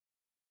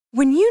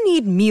When you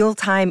need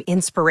mealtime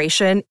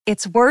inspiration,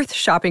 it's worth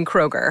shopping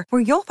Kroger,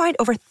 where you'll find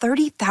over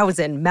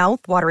 30,000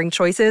 mouth-watering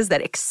choices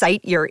that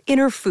excite your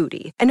inner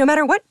foodie. And no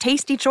matter what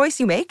tasty choice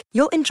you make,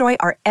 you'll enjoy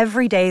our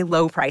everyday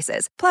low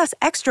prices, plus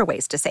extra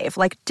ways to save,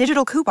 like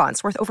digital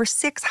coupons worth over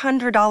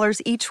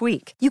 $600 each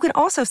week. You can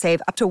also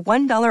save up to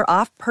 $1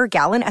 off per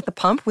gallon at the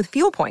pump with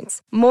fuel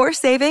points. More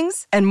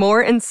savings and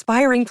more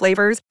inspiring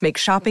flavors make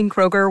shopping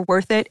Kroger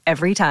worth it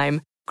every time.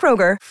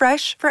 Kroger,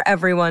 fresh for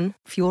everyone.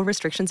 Fuel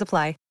restrictions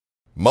apply.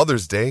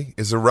 Mother's Day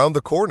is around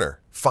the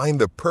corner.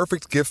 Find the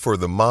perfect gift for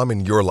the mom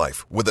in your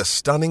life with a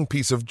stunning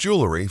piece of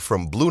jewelry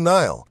from Blue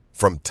Nile.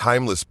 From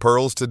timeless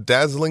pearls to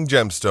dazzling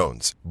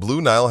gemstones,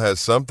 Blue Nile has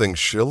something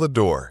she'll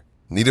adore.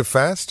 Need it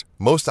fast?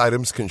 Most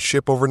items can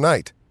ship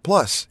overnight.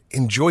 Plus,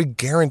 enjoy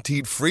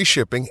guaranteed free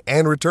shipping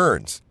and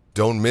returns.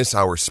 Don't miss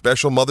our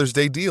special Mother's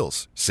Day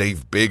deals.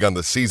 Save big on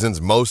the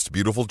season's most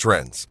beautiful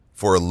trends.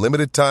 For a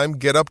limited time,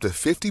 get up to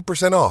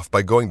 50% off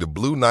by going to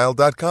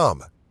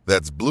BlueNile.com.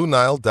 That's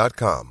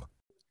BlueNile.com.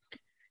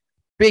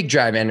 Big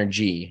Drive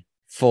Energy,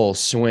 Full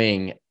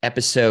Swing,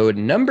 episode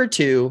number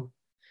 2,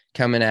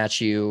 coming at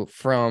you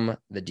from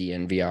the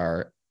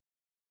DNVR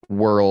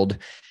world,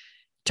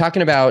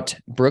 talking about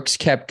Brooks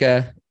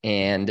Koepka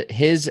and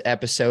his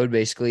episode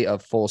basically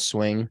of Full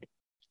Swing,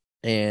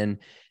 and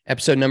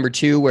episode number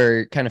 2,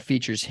 where it kind of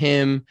features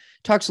him,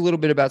 talks a little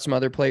bit about some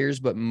other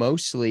players, but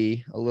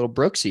mostly a little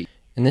Brooksy.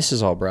 And this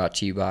is all brought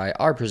to you by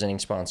our presenting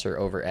sponsor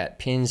over at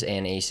Pins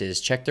and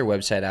Aces. Check their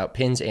website out,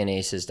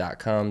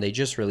 pinsandaces.com. They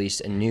just released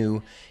a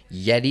new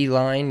Yeti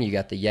line. You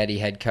got the Yeti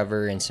head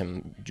cover and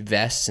some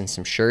vests and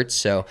some shirts.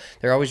 So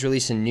they're always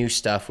releasing new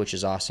stuff, which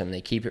is awesome.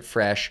 They keep it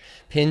fresh.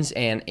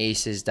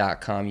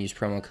 Pinsandaces.com. Use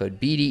promo code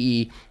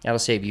BDE. That'll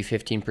save you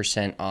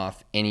 15%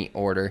 off any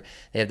order.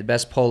 They have the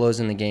best polos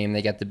in the game.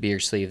 They got the beer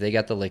sleeve. They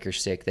got the liquor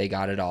stick. They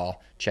got it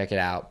all. Check it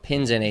out.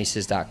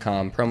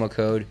 Pinsandaces.com. Promo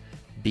code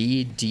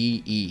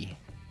BDE.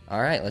 All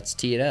right, let's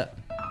tee it up.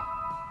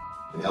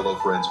 Hello,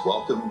 friends.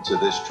 Welcome to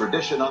this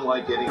tradition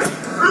unlike any.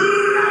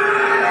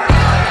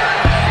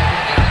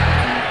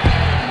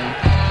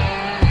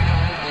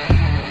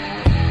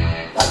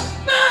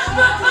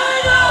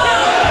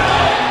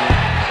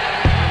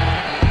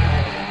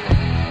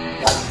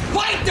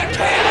 Fight the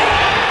cannon!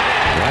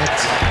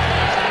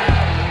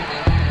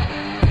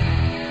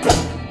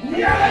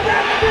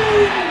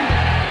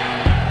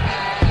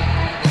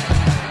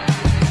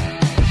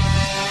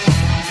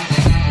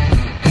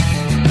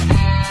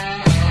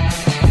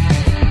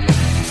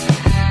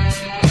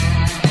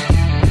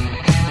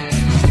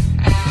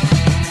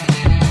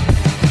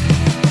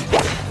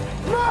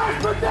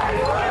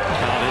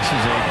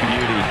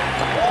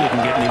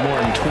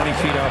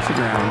 Off the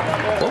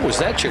ground. What was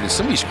that, Chair? Did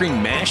somebody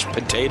scream mashed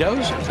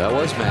potatoes? That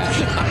was mashed.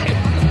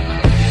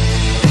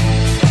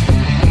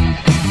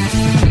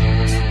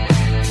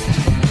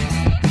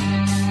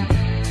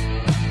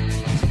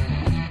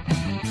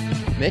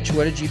 Mitch,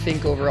 what did you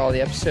think overall of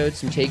the episode?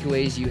 Some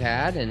takeaways you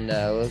had, and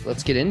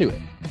let's get into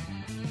it.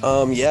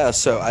 Yeah,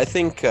 so I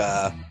think,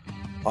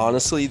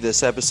 honestly,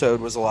 this episode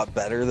was a lot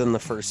better than the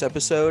first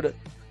episode.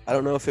 I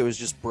don't know if it was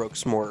just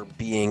Brooks more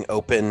being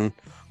open,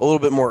 a little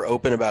bit more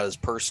open about his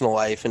personal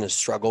life and his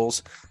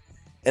struggles.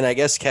 And I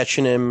guess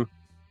catching him,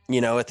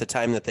 at the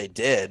time that they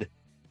did,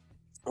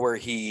 where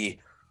he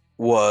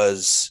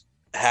was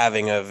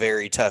having a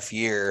very tough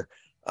year.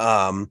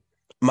 One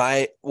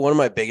of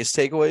my biggest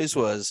takeaways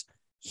was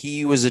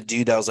he was a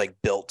dude that was like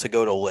built to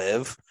go to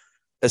live,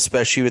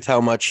 especially with how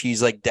much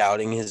he's like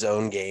doubting his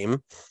own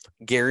game.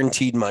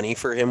 Guaranteed money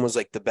for him was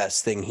like the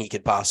best thing he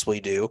could possibly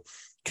do.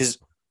 Because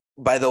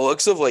by the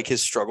looks of like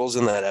his struggles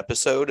in that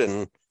episode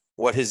and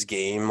what his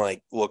game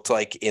like looked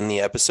like in the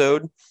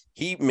episode,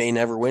 he may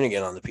never win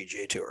again on the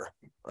PGA Tour.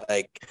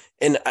 Like,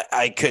 and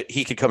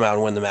he could come out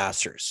and win the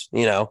Masters,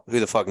 who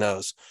the fuck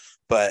knows,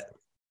 but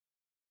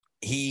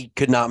he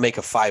could not make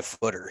a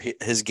 5-footer.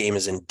 His game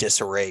is in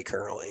disarray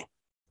currently,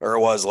 or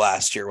it was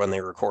last year when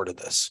they recorded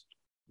this.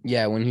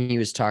 Yeah. When he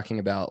was talking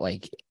about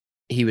like,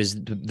 he was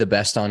the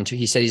best on tour.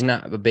 He said he's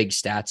not a big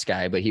stats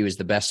guy, but he was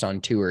the best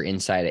on tour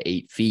inside of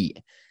 8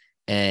 feet.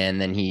 And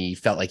then he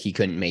felt like he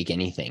couldn't make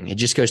anything. It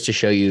just goes to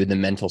show you the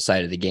mental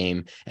side of the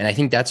game. And I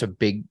think that's a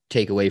big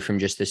takeaway from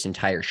just this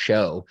entire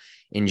show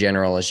in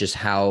general, is just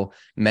how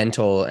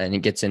mental, and it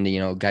gets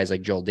into, guys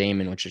like Joel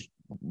Damon, which is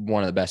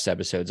one of the best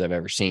episodes I've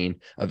ever seen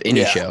of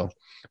any show.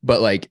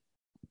 But like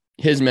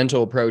his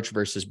mental approach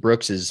versus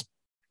Brooks is,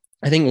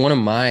 I think one of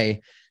my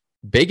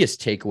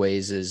biggest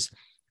takeaways is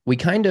I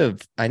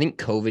think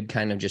COVID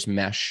kind of just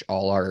mesh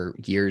all our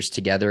gears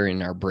together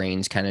and our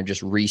brains kind of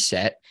just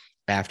reset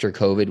after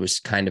COVID was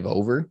kind of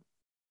over.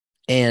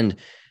 And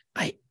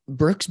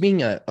Brooks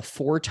being a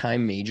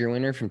 4-time major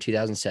winner from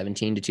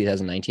 2017 to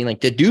 2019,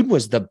 like the dude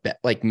was the best,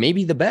 like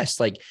maybe the best.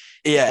 Like,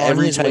 yeah,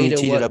 every time he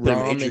teed it up in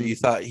a major, you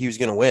thought he was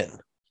going to win.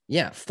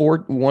 Yeah.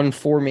 won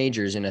 4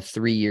 majors in a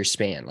 3-year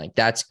span. Like,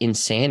 that's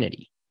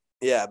insanity.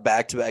 Yeah.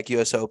 Back-to-back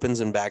US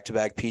Opens and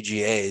back-to-back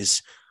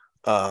PGAs,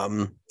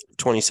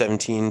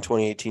 2017,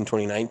 2018,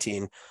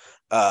 2019.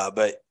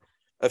 But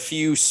a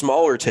few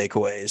smaller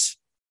takeaways.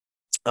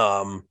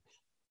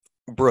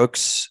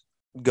 Brooks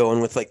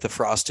going with like the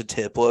frosted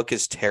tip look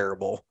is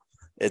terrible.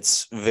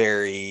 It's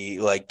very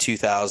like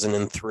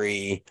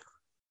 2003.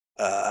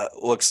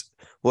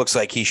 Looks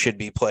like he should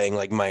be playing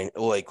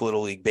like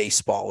little league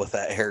baseball with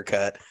that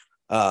haircut.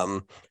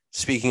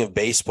 Speaking of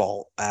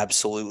baseball,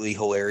 absolutely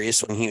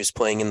hilarious when he was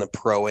playing in the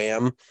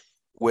Pro-Am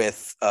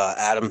with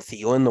Adam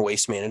Thielen, the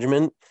Waste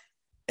Management.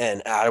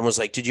 And Adam was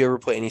like, "Did you ever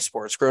play any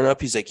sports growing up?"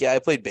 He's like, "Yeah, I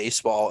played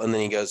baseball." And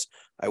then he goes,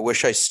 "I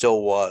wish I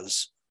still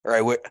was, or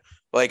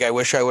I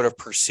wish I would have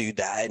pursued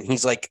that." And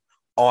he's like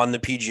on the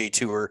PGA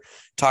Tour.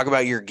 Talk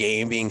about your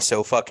game being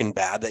so fucking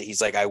bad that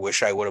he's like, "I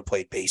wish I would have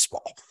played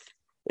baseball."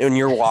 And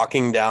you're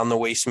walking down the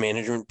Waste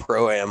Management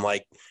Pro-Am,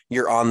 like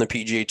you're on the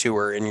PGA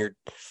Tour and you're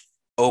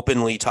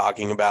openly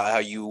talking about how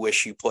you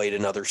wish you played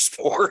another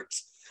sport.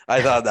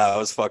 I thought that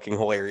was fucking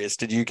hilarious.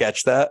 Did you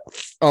catch that?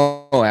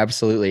 Oh,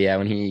 absolutely. Yeah.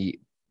 When he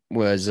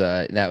was,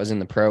 that was in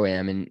the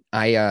Pro-Am. And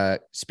I,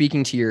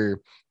 speaking to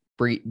your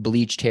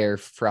bleached hair,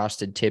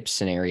 frosted tips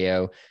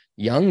scenario,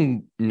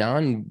 young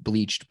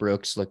non-bleached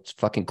Brooks looked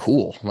fucking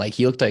cool. Like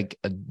he looked like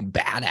a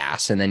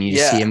badass. And then you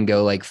just see him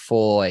go like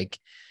full, like,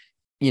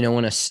 you know,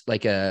 when a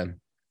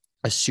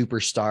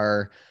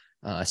superstar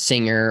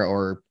singer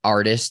or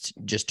artist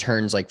just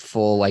turns like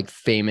full, like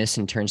famous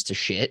and turns to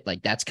shit.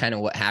 Like that's kind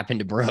of what happened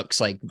to Brooks.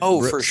 Like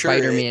for sure.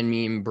 Spider-Man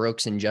meme,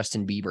 Brooks and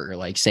Justin Bieber,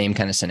 like same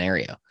kind of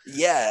scenario.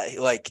 Yeah.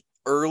 Like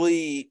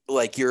early,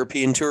 like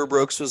European tour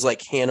Brooks was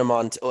like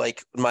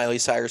like Miley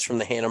Cyrus from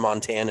the Hannah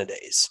Montana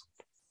days.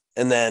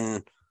 And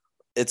then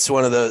it's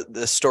one of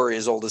the story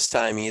as old as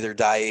time. You either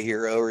die a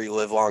hero or you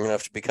live long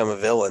enough to become a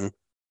villain.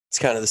 It's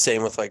kind of the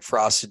same with like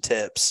frosted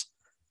tips.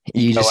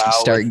 You just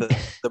start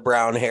the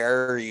brown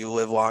hair, or you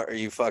live long, or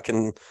you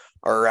fucking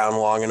are around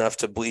long enough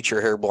to bleach your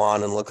hair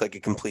blonde and look like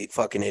a complete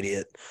fucking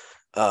idiot.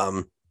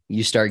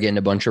 You start getting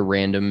a bunch of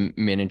random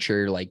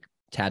miniature like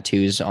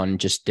tattoos on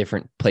just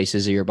different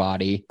places of your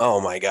body.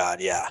 Oh my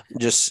God. Yeah.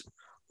 Just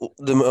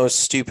the most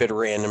stupid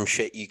random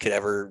shit you could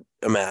ever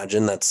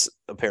imagine. That's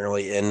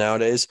apparently in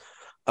nowadays.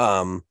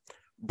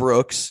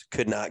 Brooks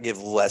could not give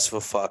less of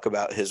a fuck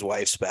about his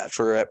wife's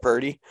bachelorette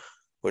party,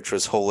 which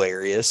was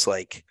hilarious.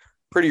 Like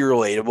pretty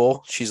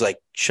relatable. She's like,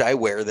 "Should I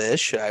wear this?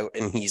 Should I?"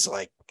 And he's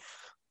like,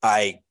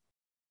 I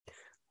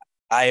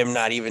am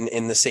not even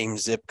in the same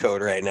zip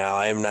code right now.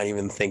 I am not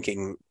even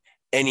thinking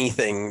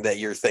anything that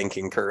you're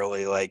thinking,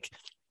 Curly. Like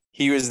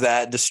he was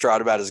that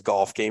distraught about his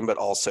golf game, but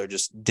also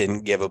just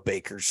didn't give a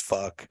baker's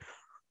fuck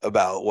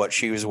about what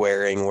she was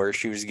wearing, where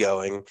she was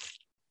going.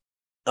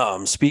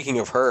 Speaking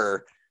of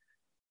her,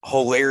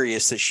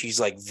 hilarious that she's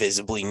like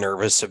visibly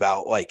nervous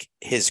about like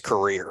his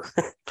career.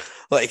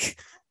 Like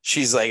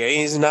she's like,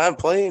 "He's not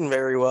playing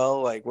very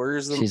well. Like,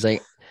 where's the?" She's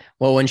like,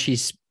 well, when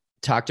she's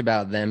talked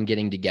about them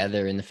getting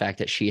together and the fact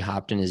that she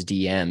hopped in his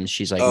DMs,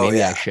 she's like,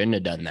 maybe I shouldn't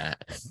have done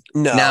that.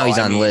 No, now he's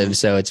on live,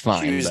 so it's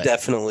fine. He was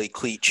definitely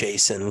cleat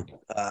chasing.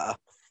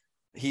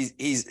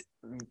 He's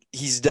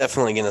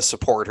definitely going to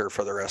support her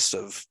for the rest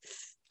of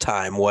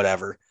time,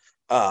 whatever.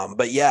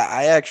 But yeah,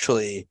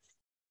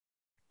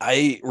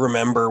 I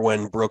remember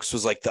when Brooks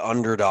was like the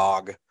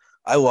underdog.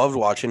 I loved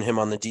watching him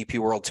on the DP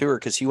World Tour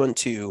because he went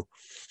to,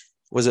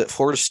 was it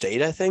Florida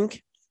State? I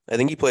think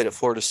he played at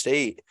Florida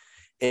State,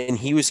 and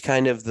he was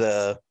kind of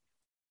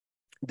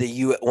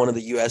one of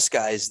the US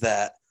guys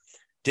that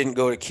didn't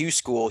go to Q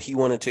school. He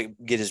wanted to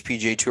get his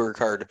PGA Tour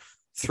card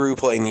through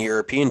playing the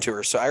European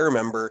Tour. So I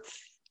remember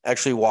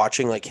actually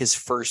watching like his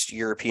first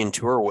European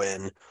Tour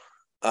win.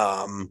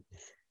 I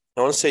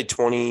want to say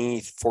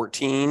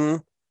 2014,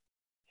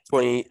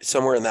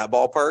 somewhere in that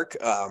ballpark.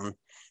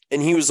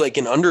 And he was like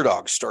an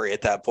underdog story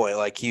at that point.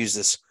 Like he was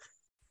this,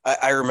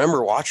 I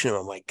remember watching him.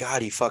 I'm like,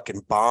 God, he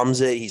fucking bombs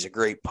it. He's a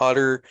great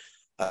putter.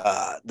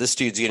 This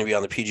dude's going to be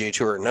on the PGA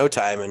Tour in no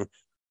time. And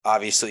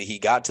obviously he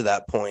got to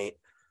that point.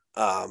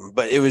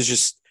 But it was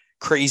just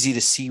crazy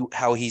to see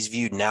how he's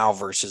viewed now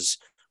versus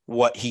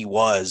what he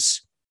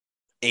was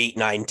 8,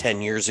 9,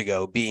 10 years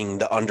ago, being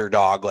the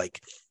underdog.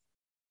 Like,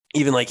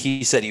 even like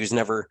he said, he was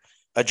never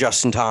a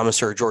Justin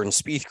Thomas or a Jordan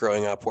Spieth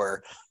growing up,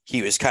 where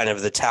he was kind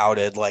of the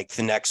touted, like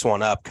the next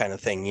one up kind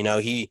of thing. You know,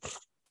 he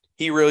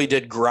really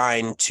did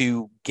grind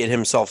to get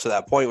himself to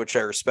that point, which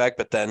I respect.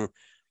 But then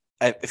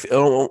it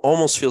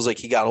almost feels like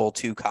he got a little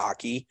too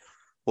cocky,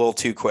 a little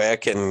too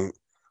quick. And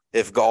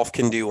if golf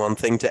can do one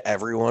thing to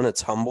everyone,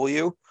 it's humble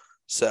you.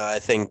 So I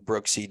think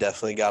Brooksy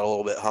definitely got a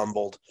little bit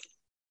humbled.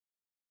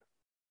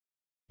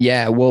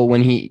 Yeah, well,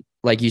 when he,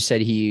 like you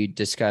said, he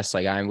discussed,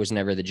 like, I was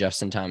never the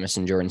Justin Thomas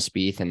and Jordan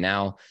Spieth, and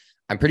now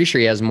I'm pretty sure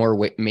he has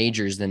more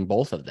majors than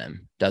both of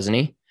them, doesn't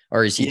he?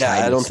 Or is he tied?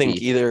 Yeah, I don't Spieth?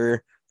 think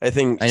either.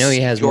 I know he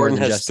has Jordan more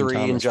than has Justin 3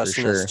 Thomas, and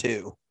Justin has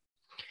 2.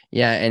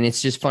 Yeah, and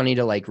it's just funny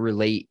to like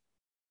relate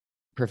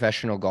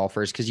professional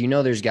golfers, because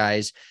there's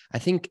guys. I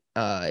think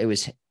it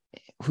was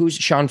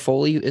Sean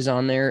Foley is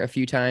on there a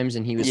few times,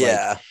 and he was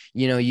like,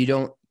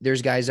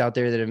 there's guys out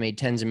there that have made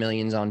tens of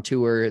millions on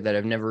tour that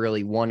have never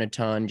really won a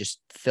ton, just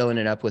filling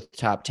it up with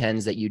top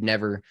tens that you're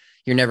never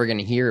going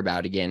to hear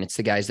about again. It's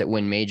the guys that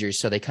win majors.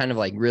 So they kind of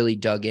like really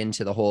dug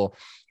into the whole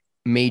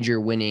major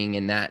winning,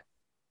 and that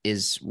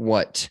is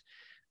what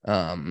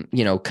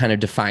kind of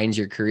defines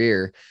your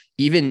career.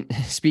 Even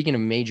speaking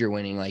of major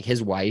winning, like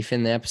his wife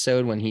in the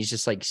episode when he's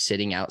just like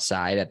sitting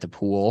outside at the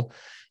pool,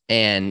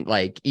 and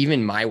like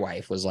even my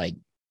wife was like,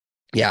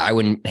 yeah, I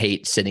wouldn't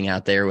hate sitting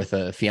out there with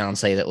a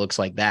fiance that looks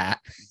like that.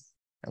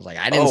 I was like,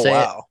 I didn't say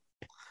wow.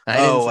 it. I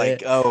didn't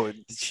say it.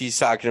 She's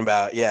talking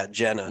about,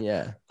 Jenna.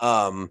 Yeah.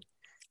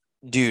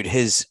 Dude,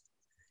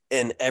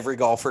 and every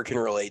golfer can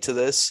relate to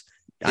this.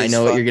 I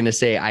know what you're going to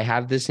say. I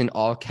have this in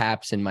all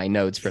caps in my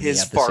notes from his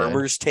the episode.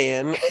 Farmer's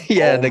tan.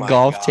 Yeah, the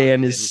golf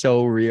tan is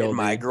so real. And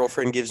my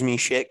girlfriend gives me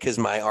shit because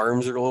my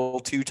arms are a little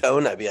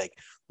two-tone. I'd be like,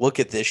 look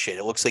at this shit.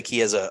 It looks like he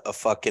has a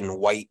fucking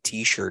white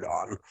T-shirt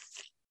on.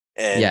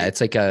 And yeah, it's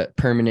like a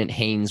permanent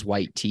Hanes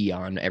white tee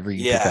on every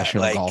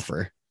professional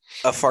golfer.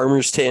 A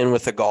farmer's tan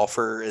with a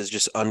golfer is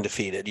just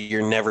undefeated.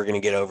 You're never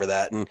going to get over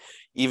that. And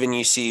even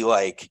you see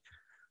like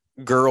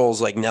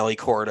girls like Nelly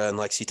Korda and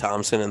Lexi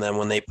Thompson, and then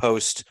when they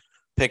post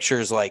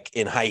pictures like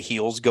in high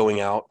heels going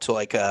out to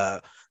like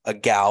a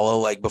gala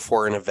like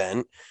before an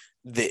event,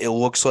 it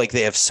looks like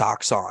they have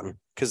socks on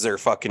because their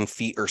fucking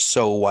feet are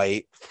so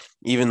white.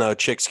 Even though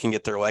chicks can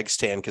get their legs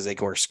tan because they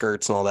can wear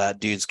skirts and all that,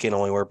 dudes can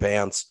only wear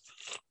pants.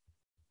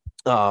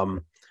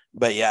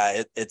 But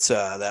yeah, it's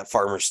that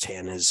farmer's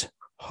tan is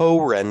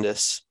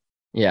horrendous.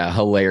 Yeah,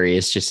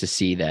 hilarious just to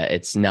see that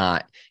it's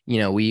not,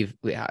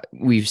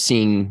 we've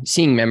seen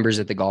members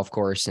at the golf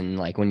course, and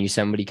like when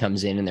somebody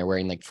comes in and they're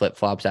wearing like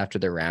flip-flops after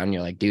their round,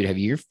 you're like, dude, have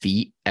your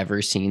feet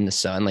ever seen the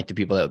sun? Like the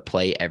people that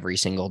play every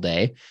single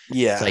day.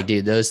 Yeah. It's like,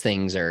 dude, those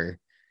things are,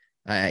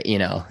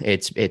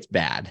 it's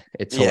bad.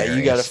 It's hilarious.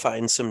 You got to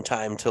find some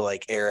time to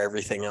like air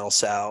everything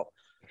else out.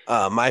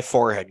 My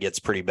forehead gets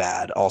pretty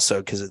bad also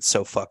because it's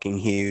so fucking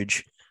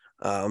huge.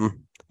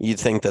 You'd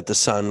think that the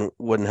sun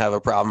wouldn't have a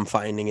problem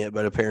finding it,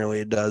 but apparently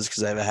it does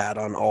because I have a hat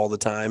on all the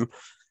time.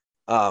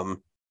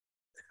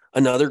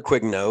 Another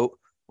quick note,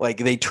 like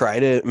they try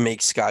to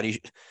make Scotty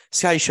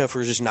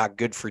Scheffler is just not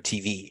good for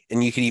TV.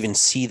 And you could even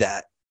see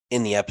that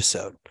in the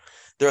episode.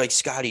 They're like,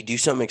 Scotty, do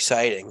something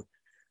exciting.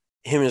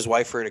 Him and his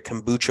wife are at a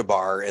kombucha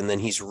bar and then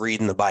he's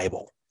reading the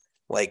Bible.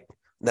 Like,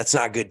 that's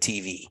not good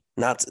TV.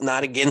 Not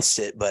against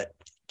it, but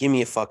give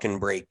me a fucking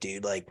break,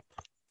 dude. Like,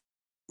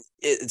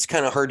 it's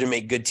kind of hard to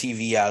make good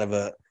TV out of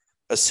a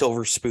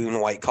silver spoon,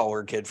 white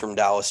collar kid from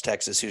Dallas,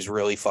 Texas, who's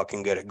really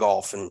fucking good at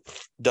golf and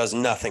does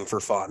nothing for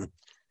fun.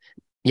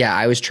 Yeah,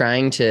 I was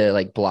trying to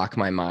like block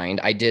my mind.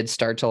 I did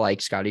start to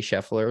like Scotty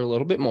Scheffler a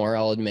little bit more,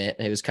 I'll admit.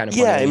 It was kind of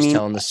funny. He was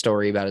telling the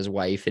story about his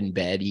wife in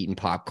bed eating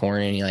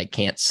popcorn and he like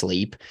can't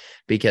sleep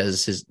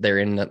because they're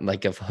in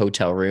like a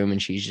hotel room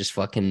and she's just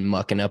fucking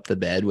mucking up the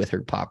bed with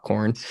her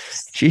popcorn.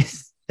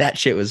 That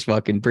shit was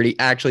fucking pretty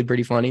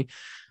funny.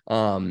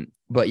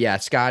 But yeah,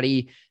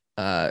 Scotty,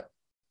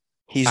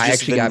 he's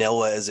just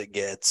vanilla as it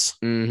gets.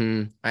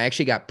 I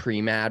actually got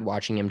pre-mad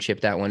watching him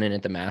chip that one in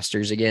at the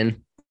Masters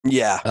again.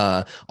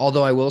 Yeah.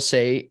 Although I will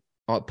say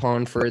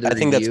upon further I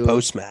think review, that's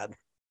post-mad.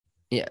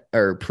 Yeah.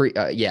 Or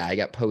I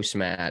got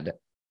post-mad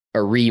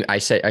or I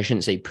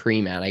shouldn't say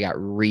pre-mad. I got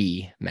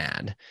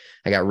re-mad.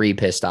 I got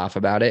pissed off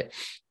about it.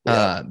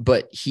 Yeah.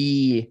 But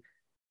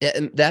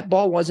that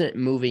ball wasn't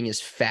moving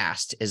as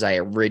fast as I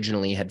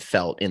originally had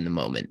felt in the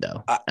moment,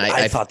 though.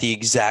 I thought the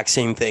exact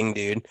same thing,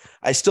 dude.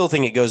 I still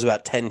think it goes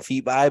about 10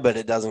 feet by, but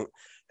it doesn't.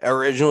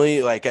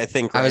 Originally, like I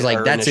think I was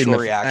like, that's in the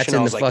reaction. I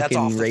was like, that's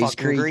off the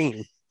fucking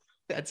green.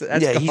 That's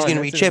he's going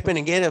to be chipping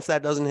again if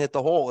that doesn't hit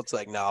the hole. It's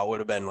like, no, it would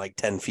have been like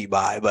 10 feet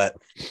by, but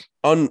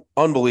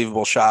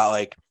unbelievable shot.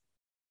 Like,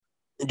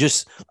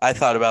 just I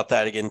thought about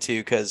that again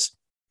too, because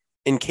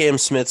in Cam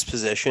Smith's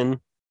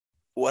position,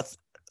 what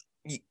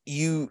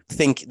you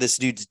think this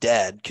dude's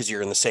dead because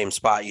you're in the same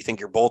spot. You think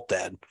you're both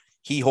dead.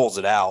 He holds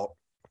it out.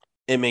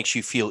 It makes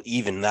you feel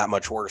even that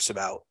much worse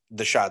about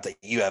the shot that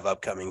you have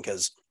upcoming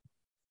because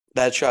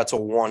that shot's a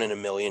 1 in a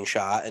million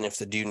shot. And if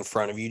the dude in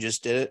front of you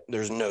just did it,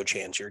 there's no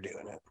chance you're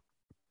doing it.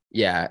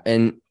 Yeah.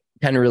 And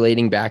kind of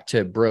relating back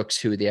to Brooks,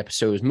 who the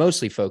episode was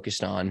mostly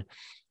focused on.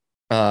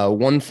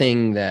 One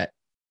thing that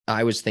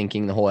I was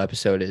thinking the whole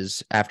episode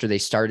is after they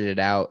started it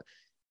out,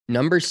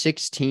 number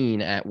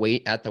 16 at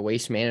the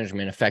Waste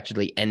Management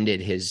effectively ended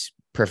his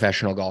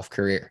professional golf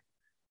career.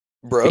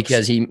 Brooks?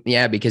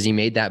 Because he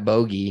made that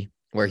bogey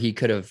where he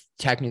could have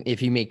technically, if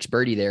he makes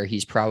birdie there,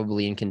 he's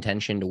probably in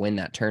contention to win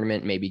that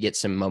tournament, maybe get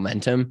some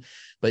momentum,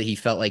 but he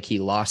felt like he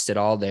lost it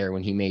all there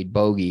when he made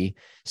bogey.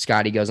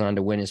 Scotty goes on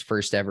to win his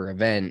first ever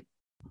event.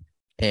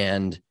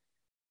 And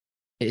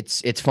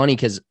it's funny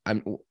because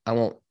I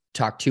won't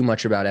talk too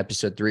much about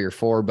episode 3 or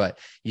 4, but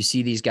you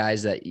see these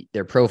guys that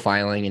they're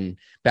profiling, and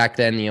back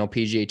then,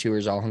 PGA Tour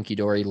is all hunky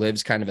dory,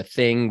 lives kind of a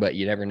thing, but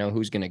you never know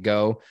who's going to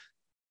go.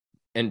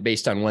 And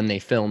based on when they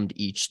filmed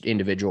each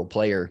individual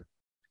player,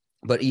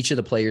 but each of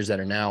the players that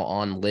are now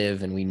on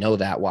live, and we know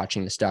that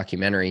watching this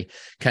documentary,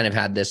 kind of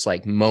had this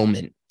like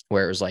moment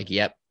where it was like,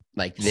 yep,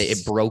 like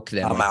it broke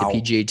them. Like the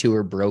PGA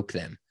Tour broke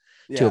them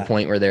to a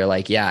point where they're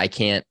like, yeah, I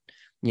can't.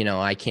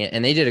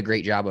 And they did a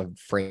great job of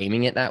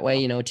framing it that way.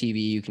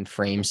 TV, you can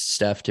frame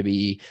stuff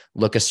to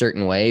look a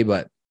certain way,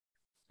 but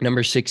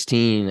Number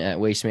 16 at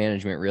Waste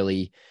Management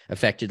really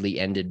effectively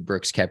ended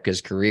Brooks Koepka's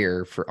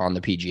career on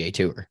the PGA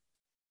Tour.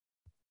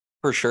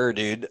 For sure,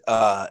 dude.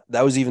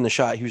 That was even the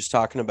shot he was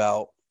talking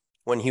about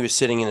when he was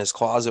sitting in his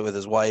closet with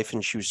his wife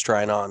and she was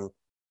trying on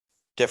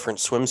different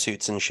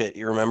swimsuits and shit.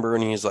 You remember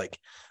when he was like,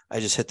 I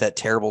just hit that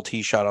terrible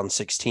tee shot on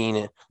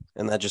 16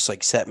 and that just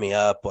like set me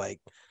up. Like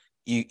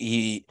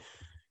you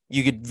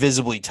could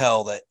visibly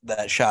tell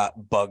that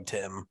shot bugged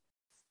him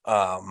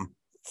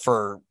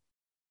for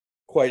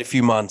quite a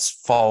few months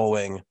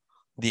following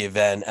the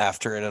event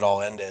after it had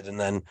all ended. And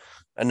then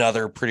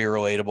another pretty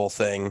relatable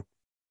thing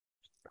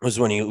was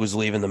when he was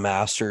leaving the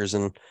Masters,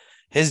 and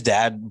his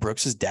dad,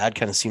 Brooks's dad,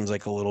 kind of seems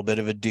like a little bit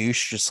of a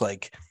douche, just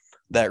like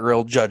that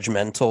real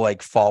judgmental,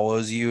 like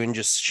follows you and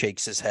just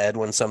shakes his head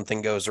when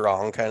something goes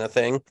wrong kind of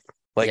thing.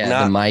 Like,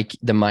 yeah,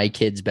 the my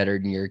kid's better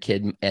than your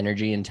kid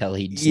energy until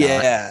he's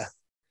not.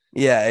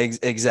 Yeah,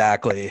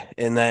 exactly.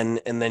 And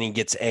then he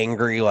gets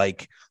angry,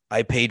 like,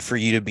 I paid for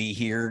you to be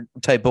here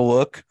type of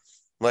look.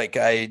 Like,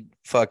 I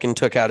fucking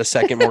took out a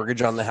second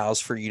mortgage on the house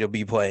for you to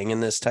be playing in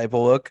this type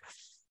of look.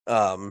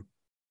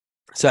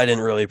 So I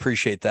didn't really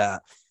appreciate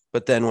that.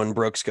 But then when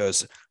Brooks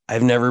goes,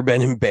 I've never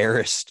been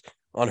embarrassed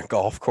on a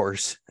golf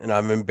course, and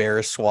I'm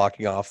embarrassed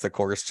walking off the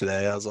course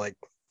today, I was like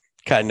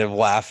kind of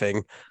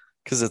laughing,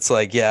 because it's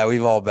like, yeah,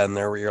 we've all been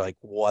there where you're like,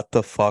 what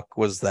the fuck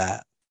was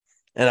that?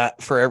 And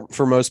for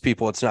most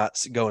people, it's not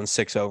going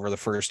 6 over the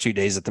first 2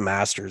 days at the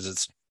Masters.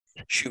 It's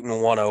shooting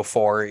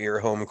 104 at your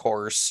home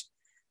course,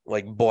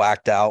 like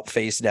blacked out,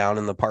 face down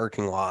in the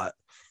parking lot.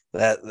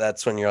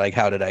 That's when you're like,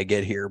 how did I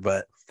get here?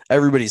 But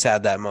everybody's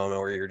had that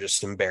moment where you're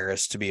just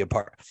embarrassed to be a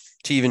part,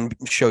 to even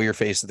show your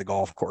face at the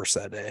golf course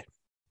that day.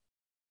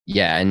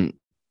 Yeah. And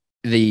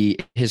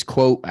his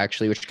quote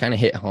actually, which kind of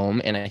hit home,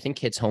 and I think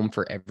hits home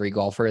for every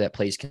golfer that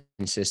plays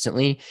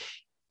consistently,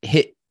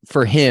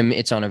 for him,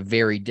 it's on a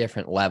very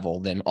different level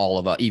than all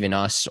of even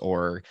us,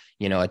 or,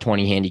 a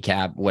 20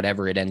 handicap,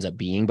 whatever it ends up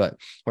being. But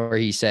where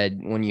he said,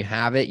 when you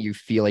have it, you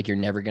feel like you're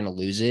never going to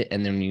lose it.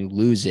 And then when you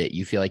lose it,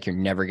 you feel like you're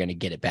never going to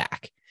get it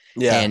back.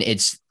 Yeah. And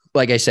it's,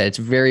 like I said, it's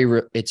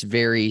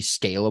very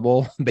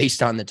scalable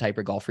based on the type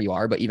of golfer you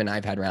are. But even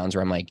I've had rounds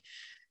where I'm like,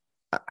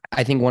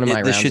 I think one of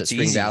my rounds at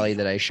Spring Valley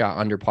that I shot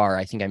under par,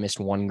 I think I missed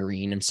one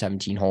green and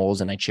 17 holes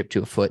and I chipped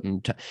to a foot,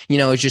 and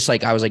it's just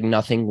like, I was like,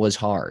 nothing was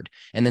hard.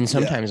 And then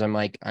sometimes I'm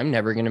like, I'm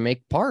never going to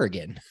make par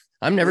again.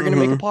 I'm never going to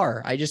make a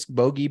par. I just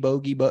bogey,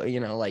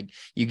 like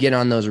you get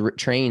on those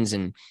trains,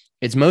 and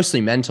it's mostly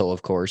mental,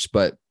 of course,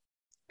 but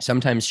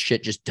sometimes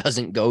shit just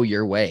doesn't go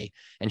your way,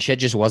 and shit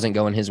just wasn't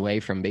going his way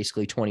from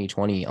basically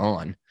 2020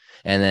 on.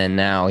 And then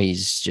now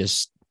he's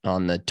just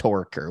on the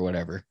torque or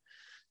whatever.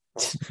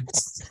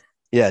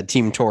 Yeah,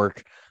 Team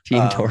Torque.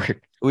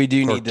 Torque. We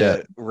do need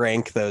to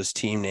rank those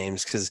team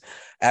names, because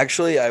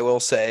actually, I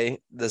will say,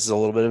 this is a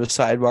little bit of a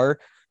sidebar.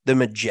 The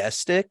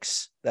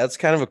Majestics, that's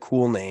kind of a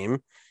cool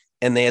name.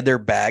 And they had their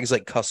bags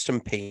like custom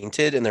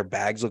painted, and their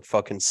bags look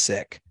fucking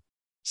sick.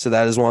 So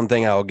that is one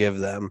thing I'll give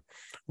them.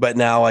 But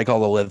now, like, all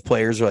the live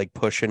players are like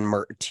pushing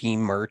team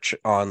merch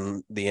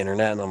on the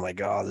internet. And I'm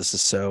like, oh, this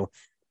is so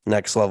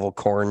next level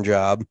corn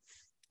job.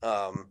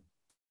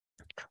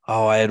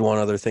 Oh, I had one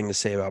other thing to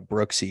say about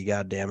Brooksy.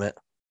 God damn it.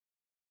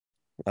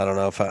 I don't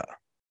know if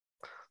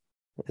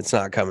it's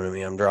not coming to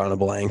me. I'm drawing a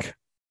blank.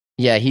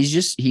 Yeah,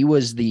 he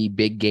was the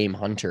big game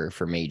hunter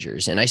for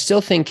majors. And I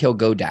still think he'll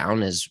go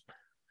down as,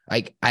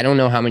 like, I don't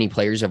know how many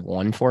players have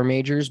won 4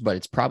 majors, but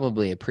it's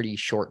probably a pretty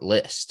short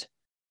list.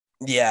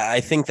 Yeah, I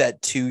think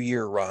that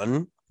 2-year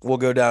run will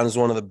go down as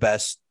one of the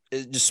best,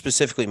 just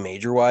specifically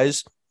major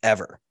wise,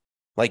 ever.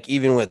 Like,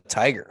 even with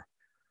Tiger.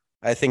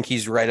 I think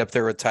he's right up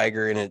there with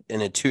Tiger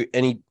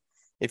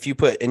if you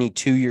put any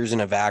 2 years in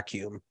a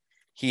vacuum,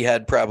 he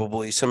had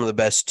probably some of the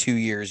best 2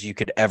 years you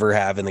could ever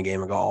have in the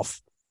game of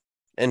golf.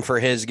 And for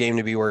his game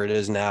to be where it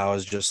is now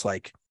is just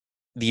like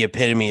the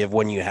epitome of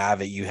when you have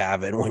it, you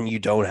have it. And when you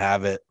don't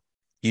have it,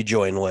 you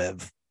join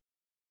live.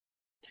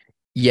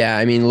 Yeah.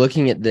 I mean,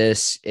 looking at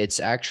this, it's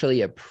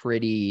actually a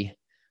pretty,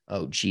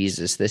 oh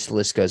Jesus, this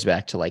list goes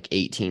back to like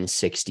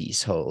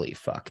 1860s. Holy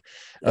fuck.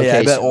 Okay, yeah,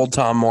 I bet old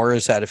Tom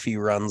Morris had a few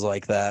runs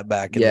like that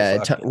back in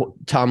the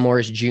Tom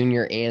Morris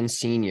Jr. and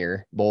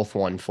Senior both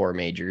won 4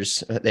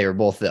 majors. They were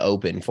both the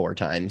Open 4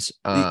 times.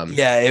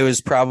 Yeah, it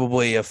was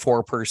probably a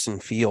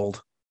 4-person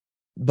field.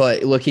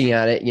 But looking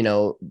at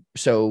it,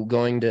 so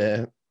going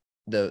to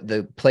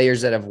the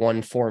players that have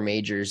won 4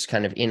 majors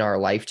kind of in our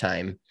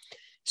lifetime.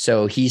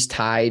 So he's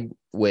tied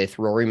with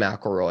Rory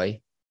McIlroy.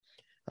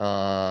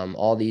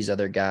 All these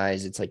other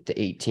guys, it's like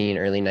the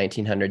early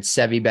 1900s.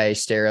 Seve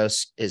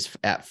Ballesteros is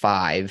at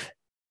 5.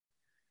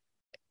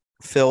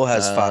 Phil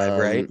has 5,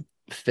 right?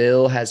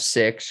 Phil has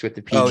 6 with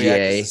the PGA. Oh,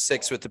 yeah,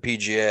 6 with the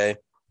PGA.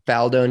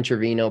 Faldo and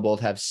Trevino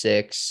both have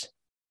 6.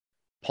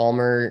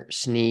 Palmer,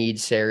 Snead,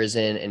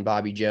 Sarazen, and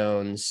Bobby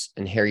Jones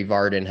and Harry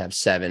Vardon have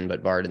 7,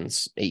 but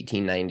Vardon's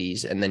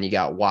 1890s. And then you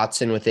got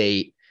Watson with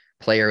 8,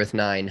 Player with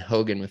 9,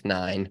 Hogan with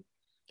 9,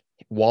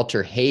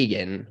 Walter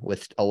Hagen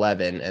with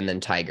 11, and then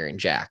Tiger and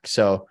Jack.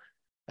 So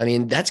I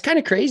mean, that's kind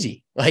of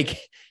crazy. Like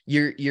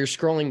you're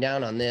scrolling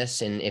down on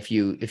this, and if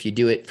you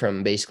do it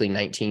from basically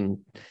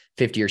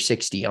 1950 or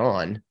 60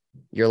 on,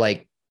 you're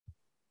like,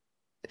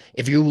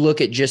 if you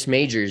look at just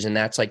majors, and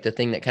that's like the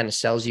thing that kind of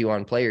sells you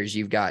on players,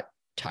 you've got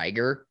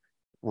Tiger,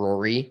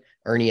 Rory,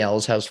 Ernie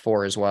Els has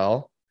 4 as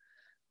well.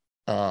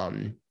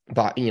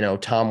 But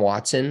Tom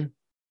Watson,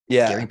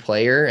 Gary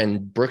Player,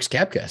 and Brooks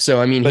Koepka. So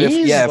I mean, but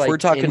if like we're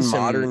talking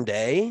modern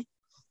day,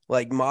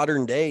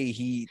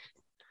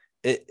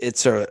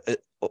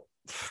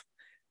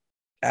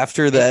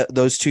 after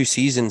those 2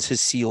 seasons, his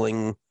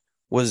ceiling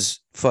was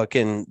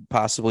fucking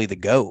possibly the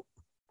GOAT.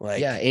 Like,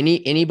 yeah,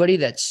 anybody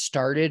that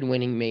started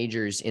winning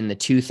majors in the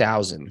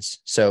 2000s.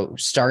 So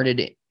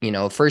started,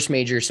 first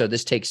major. So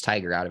this takes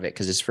Tiger out of it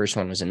because his first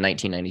one was in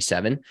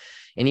 1997.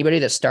 Anybody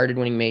that started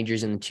winning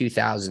majors in the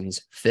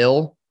 2000s,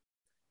 Phil,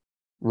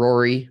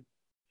 Rory,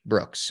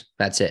 Brooks.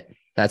 That's it.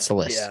 That's the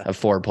list of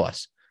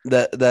 4+.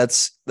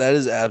 That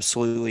is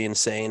absolutely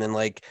insane. And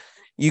like,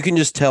 you can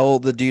just tell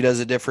the dude has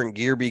a different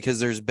gear because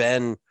there's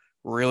been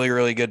really,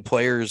 really good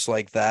players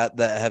like that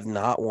have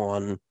not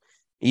won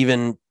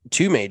even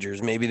 2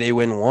 majors. Maybe they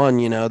win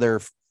 1,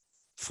 they're,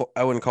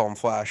 I wouldn't call them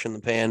flash in the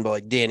pan, but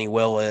like Danny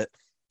Willett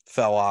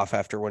fell off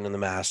after winning the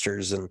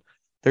Masters. And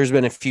there's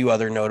been a few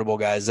other notable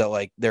guys that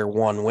like their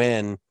 1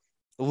 win.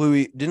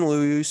 Louis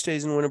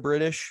Oosthuizen win a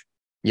British?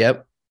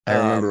 Yep. I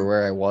remember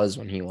where I was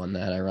when he won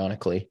that,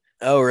 ironically.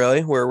 Oh,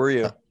 really? Where were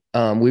you?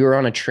 We were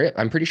on a trip.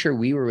 I'm pretty sure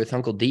we were with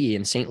Uncle D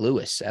in St.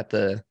 Louis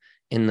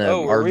in the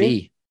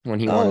RV when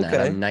he won that.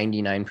 I'm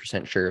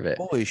 99% sure of it.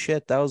 Holy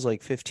shit. That was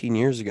like 15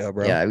 years ago,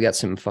 bro. Yeah, we got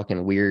some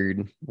fucking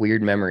weird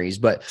memories.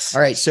 But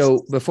all right.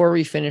 So before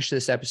we finish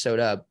this episode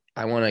up,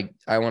 I want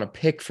to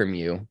pick from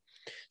you,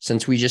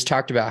 since we just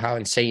talked about how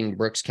insane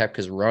Brooks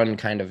Koepka's run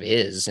kind of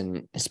is,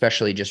 and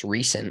especially just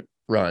recent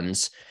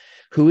runs.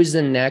 Who is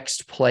the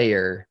next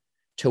player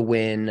to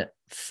win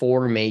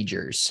 4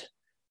 majors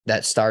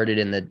that started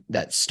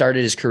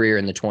his career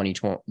in the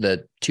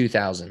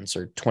 2000s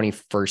or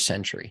 21st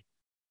century?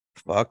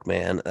 Fuck,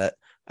 man.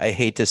 I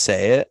hate to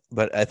say it,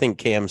 but I think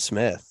Cam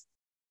Smith.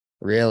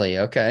 Really?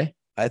 Okay.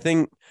 I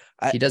think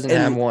he doesn't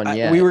have one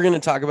yet. We were going to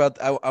talk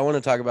about, I want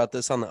to talk about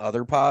this on the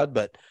other pod,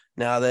 but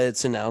now that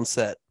it's announced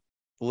that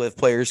LIV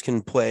players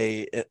can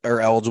play or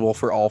eligible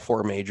for all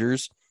 4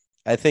 majors,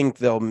 I think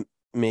they'll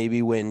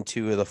maybe win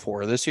 2 of the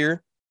 4 this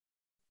year.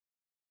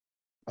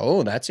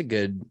 Oh, that's a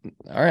good.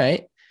 All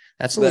right.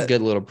 That's a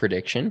good little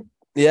prediction.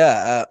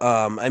 Yeah.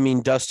 I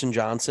mean, Dustin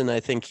Johnson, I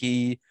think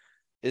he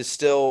is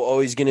still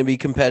always going to be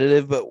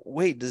competitive, but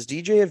wait, does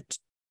DJ have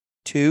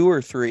 2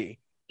 or 3?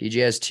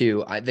 DJ has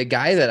 2. The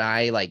guy that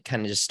I like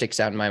kind of just sticks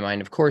out in my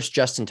mind, of course,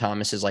 Justin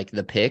Thomas is like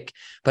the pick,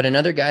 but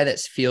another guy that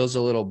feels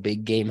a little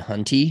big game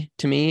hunty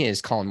to me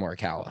is Colin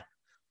Morikawa.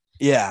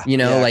 Yeah.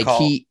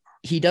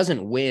 He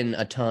doesn't win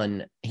a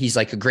ton. He's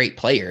like a great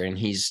player and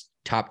he's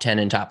top 10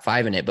 and top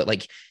 5 in it, but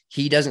like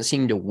he doesn't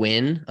seem to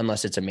win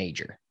unless it's a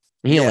major.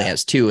 He only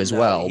has 2 as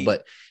well,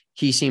 but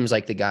he seems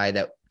like the guy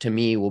that to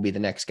me will be the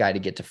next guy to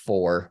get to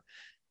 4,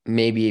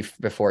 maybe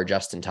before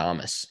Justin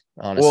Thomas,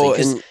 honestly.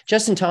 Because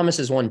Justin Thomas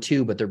has won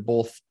 2, but they're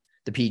both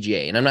the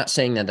PGA. And I'm not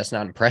saying that that's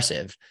not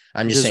impressive.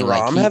 I'm just saying,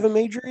 Rahm have a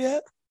major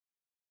yet?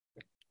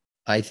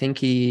 I think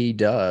he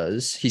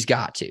does. He's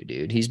got to,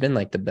 dude. He's been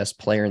like the best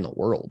player in the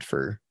world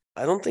for.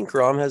 I don't think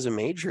Rahm has a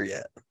major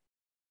yet.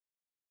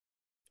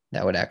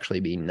 That would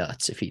actually be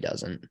nuts if he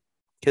doesn't.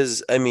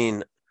 Because, I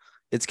mean,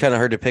 it's kind of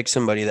hard to pick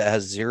somebody that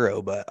has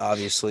 0, but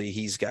obviously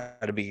he's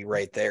got to be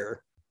right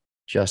there.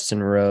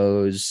 Justin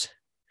Rose,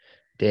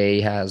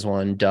 Day has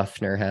one.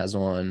 Duffner has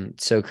one.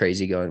 It's so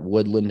crazy going.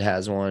 Woodland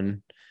has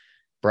one.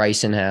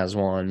 Bryson has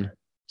one.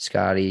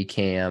 Scotty,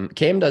 Cam.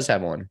 Cam does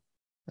have one.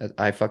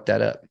 I fucked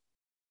that up.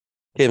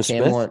 Cam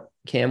Smith?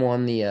 Cam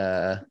won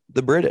the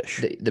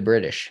British. The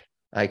British.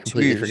 I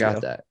completely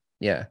forgot that.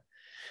 Yeah.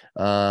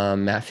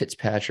 Matt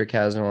Fitzpatrick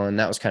has one.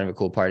 That was kind of a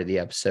cool part of the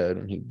episode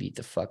when he beat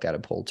the fuck out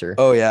of Poulter.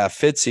 Oh yeah,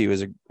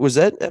 Fitzy was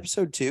that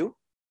episode 2?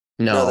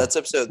 No, that's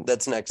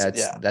next.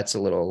 That's a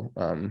little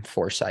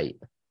foresight.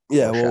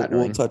 Yeah,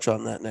 we'll touch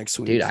on that next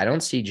week. Dude, I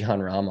don't see Jon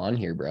Rahm on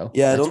here, bro.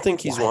 Yeah, I don't think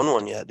he's won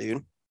one yet,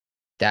 dude.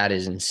 That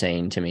is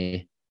insane to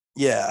me.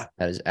 Yeah.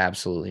 That is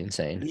absolutely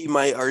insane. He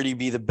might already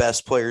be the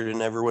best player to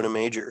never win a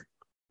major.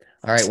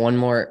 All right, one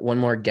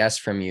more guess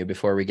from you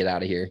before we get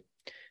out of here.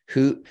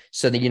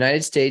 So the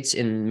United States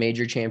in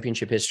major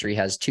championship history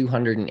has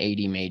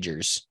 280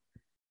 majors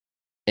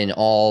in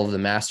all of the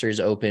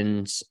Masters,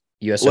 Opens,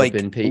 US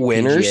Open,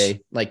 winners? PGA,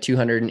 like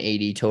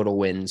 280 total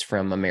wins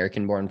from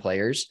American-born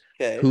players.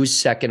 Okay. Who's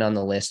second on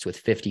the list with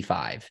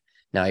 55?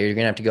 Now you're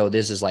gonna have to go.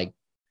 This is like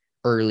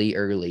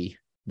early,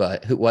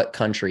 but what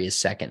country is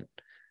second?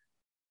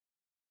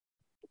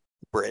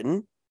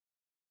 Britain?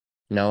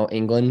 No,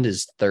 England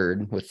is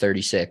third with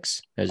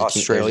 36.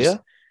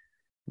 Australia?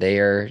 They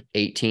are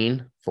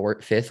 18,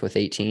 fifth with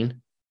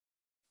 18.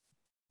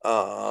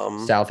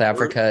 South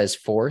Africa is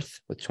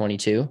fourth with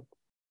 22.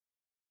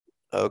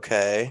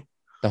 Okay.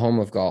 The home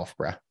of golf,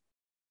 bruh.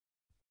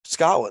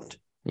 Scotland.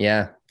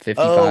 Yeah,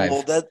 55.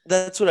 Oh, well,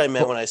 that's what I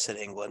meant when I said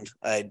England.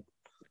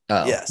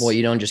 Oh, Yes. well,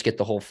 you don't just get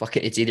the whole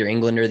fucking, it's either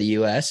England or the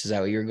US. Is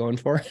that what you're going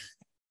for?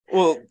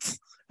 Well,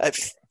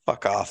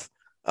 fuck off.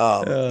 Yeah,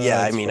 I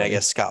that's mean, I funny.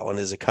 guess Scotland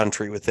is a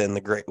country within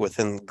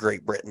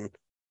Great Britain.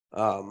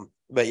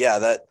 But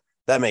yeah,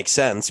 that makes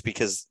sense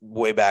because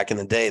way back in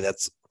the day,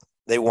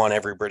 they won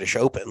every British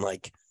Open.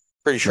 Like,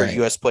 pretty sure Right.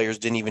 U.S. players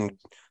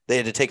they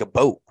had to take a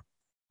boat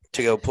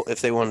to go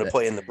if they wanted to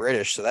play in the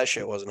British. So that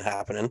shit wasn't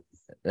happening.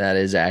 That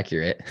is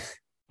accurate.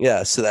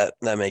 Yeah, so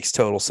that makes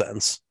total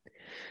sense.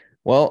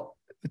 Well,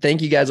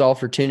 thank you guys all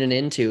for tuning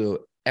in to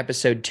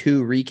episode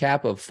 2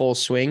 recap of Full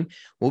Swing.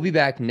 We'll be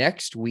back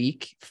next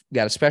week.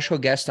 Got a special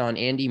guest on,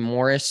 Andy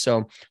Morris.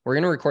 So we're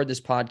going to record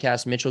this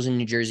podcast. Mitchell's in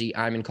New Jersey.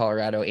 I'm in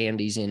Colorado.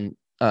 Andy's in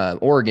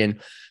Oregon.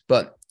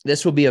 But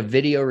this will be a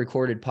video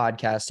recorded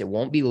podcast. It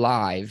won't be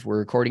live. We're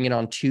recording it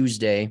on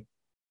Tuesday.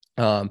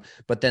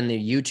 But then the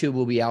YouTube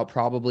will be out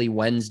probably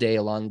Wednesday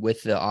along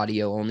with the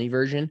audio only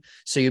version.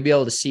 So you'll be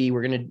able to see,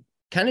 we're going to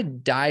kind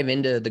of dive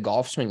into the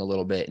golf swing a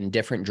little bit and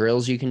different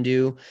drills you can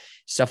do,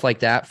 stuff like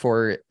that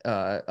for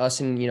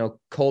us in,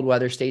 cold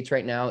weather states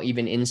right now,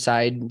 even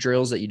inside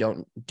drills that you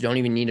don't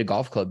even need a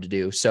golf club to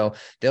do. So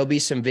there'll be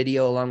some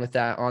video along with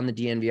that on the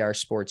DNVR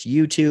Sports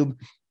YouTube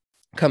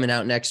coming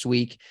out next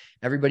week.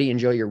 Everybody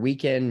enjoy your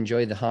weekend.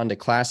 Enjoy the Honda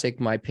Classic.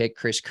 My pick,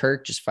 Chris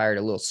Kirk, just fired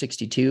a little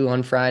 62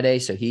 on Friday.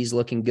 So he's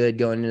looking good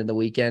going into the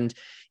weekend.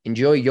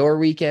 Enjoy your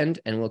weekend,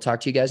 and we'll talk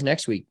to you guys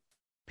next week.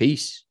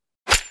 Peace.